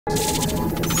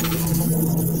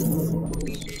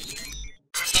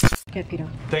Okay, Peter.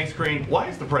 Thanks, Green. Why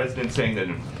is the president saying that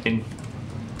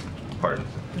pardon?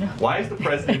 Why is the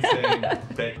president saying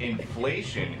that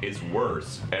inflation is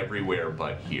worse everywhere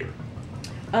but here?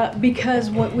 Because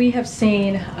what we have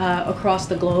seen across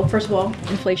the globe, first of all,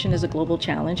 inflation is a global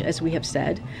challenge, as we have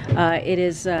said.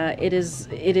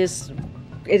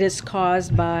 It is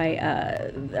caused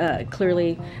by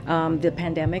clearly the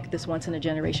pandemic, this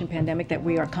once-in-a-generation pandemic that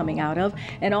we are coming out of,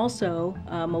 and also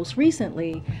most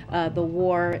recently the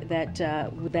war that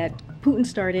Putin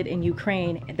started in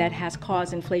Ukraine that has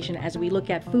caused inflation as we look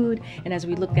at food and as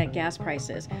we look at gas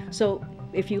prices. So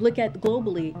if you look at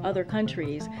globally other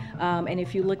countries, and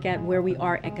if you look at where we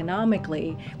are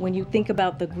economically, when you think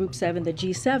about the Group 7, the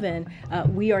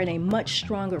G7, we are in a much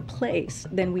stronger place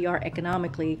than we are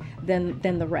economically than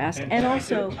the rest. And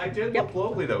also, I did look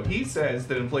globally though. He says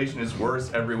that inflation is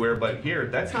worse everywhere but here.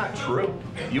 That's not true.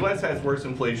 The U.S. has worse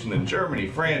inflation than Germany,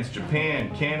 France, Japan,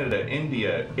 Canada,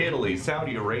 India, Italy,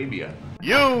 Saudi Arabia.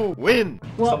 You win.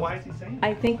 Well, so why is he saying that?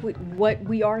 I think what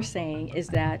we are saying is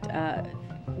that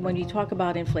when you talk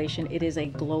about inflation, it is a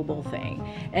global thing.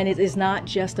 And it is not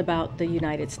just about the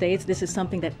United States. This is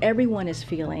something that everyone is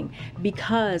feeling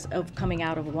because of coming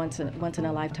out of a once in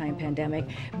a lifetime pandemic,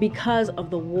 because of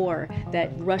the war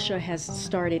that Russia has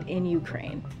started in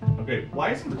Ukraine. Okay,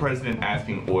 why isn't the president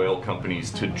asking oil companies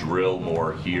to drill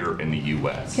more here in the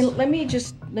U.S.? Let me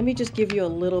just give you a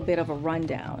little bit of a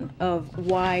rundown of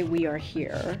why we are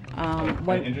here. I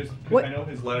know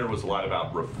his letter was a lot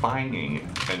about refining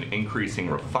and increasing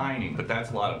refining, but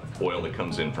that's a lot of oil that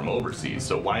comes in from overseas.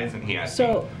 So why isn't he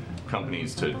asking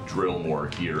companies to drill more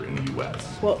here in the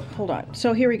U.S.? Well, hold on.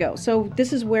 So here we go. So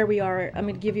this is where we are. I'm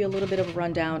going to give you a little bit of a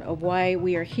rundown of why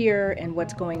we are here and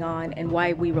what's going on and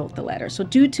why we wrote the letter. So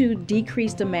due to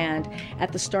decreased demand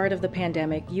at the start of the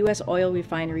pandemic, U.S. oil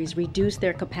refineries reduced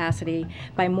their capacity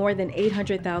by more than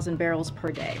 800,000 barrels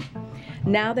per day.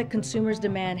 Now that consumers'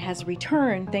 demand has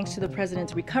returned thanks to the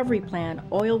president's recovery plan,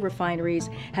 oil refineries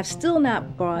have still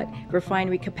not brought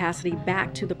refinery capacity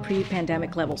back to the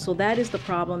pre-pandemic level. So that is the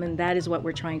problem, and that is what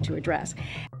we're trying to address.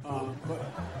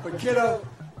 But kiddo,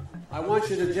 I want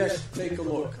you to just take a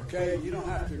look, okay? You don't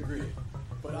have to agree,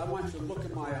 but I want you to look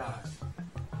in my eyes.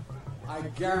 I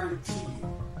guarantee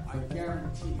you,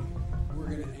 we're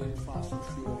going to end fossil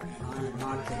fuel, and I am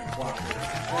not going to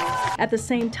cooperate. At the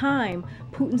same time,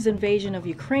 Putin's invasion of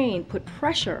Ukraine put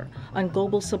pressure on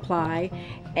global supply,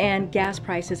 and gas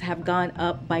prices have gone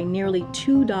up by nearly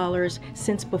 $2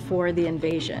 since before the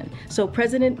invasion. So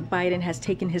President Biden has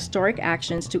taken historic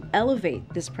actions to elevate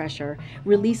this pressure,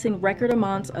 releasing record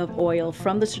amounts of oil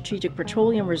from the Strategic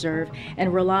Petroleum Reserve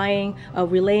and relaying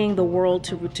the world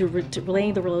to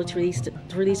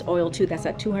release oil to. That's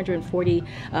at 240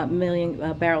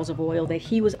 million barrels of oil that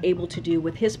he was able to do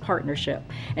with his partnership.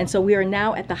 And so we are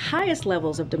now at the highest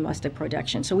levels of domestic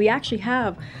production. So we actually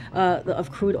have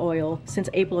of crude oil since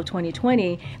April of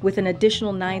 2020 with an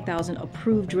additional 9,000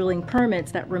 approved drilling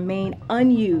permits that remain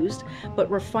unused, but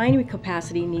refinery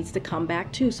capacity needs to come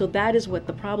back too. So that is what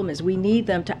the problem is. We need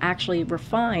them to actually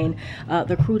refine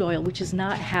the crude oil, which is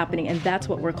not happening, and that's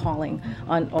what we're calling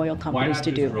on oil companies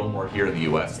to do. Why not just drill more here in the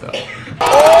U.S. though?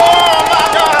 Oh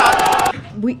my God!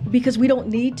 Because we don't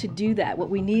need to do that. What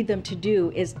we need them to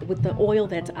do is, with the oil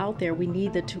that's out there, we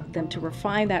need them to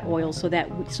refine that oil so that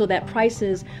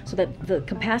the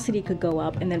capacity could go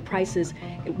up and then prices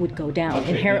would go down,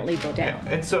 inherently go down.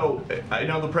 And so I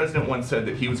know the president once said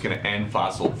that he was going to end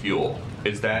fossil fuel.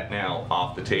 Is that now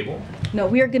off the table? No,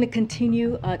 we are going to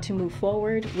continue to move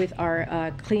forward with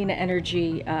our clean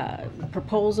energy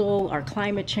proposal, our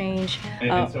climate change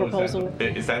proposal.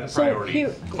 Is that the priority?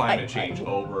 Climate change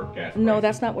over gas prices? No,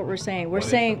 that's not what we're saying. I'm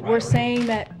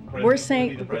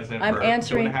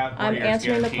answering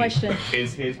the question.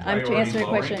 Is his priority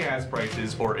lowering gas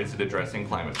prices, or is it addressing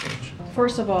climate change?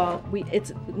 First of all,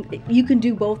 you can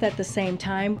do both at the same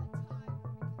time.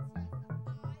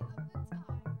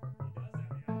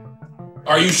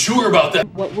 Are you sure about that?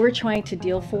 What we're trying to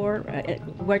deal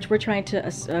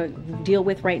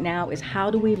with right now is how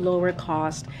do we lower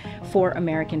cost for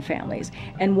American families.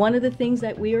 And one of the things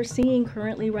that we are seeing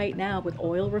currently right now with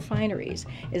oil refineries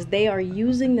is they are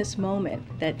using this moment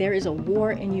that there is a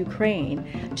war in Ukraine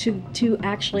to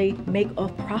actually make a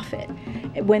profit.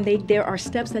 When there are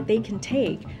steps that they can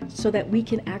take so that we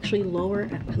can actually lower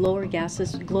gas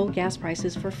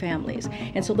prices for families.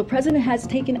 And so the president has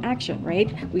taken action, right?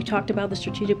 We talked about the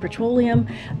Strategic Petroleum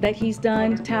that he's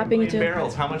done, tapping into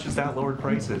barrels. How much has that lowered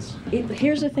prices?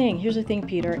 Here's the thing,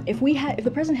 Peter. If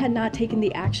the president had not taken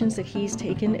the actions that he's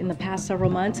taken in the past several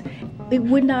months,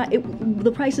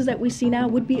 the prices that we see now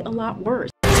would be a lot worse.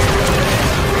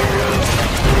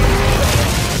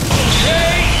 Yeah!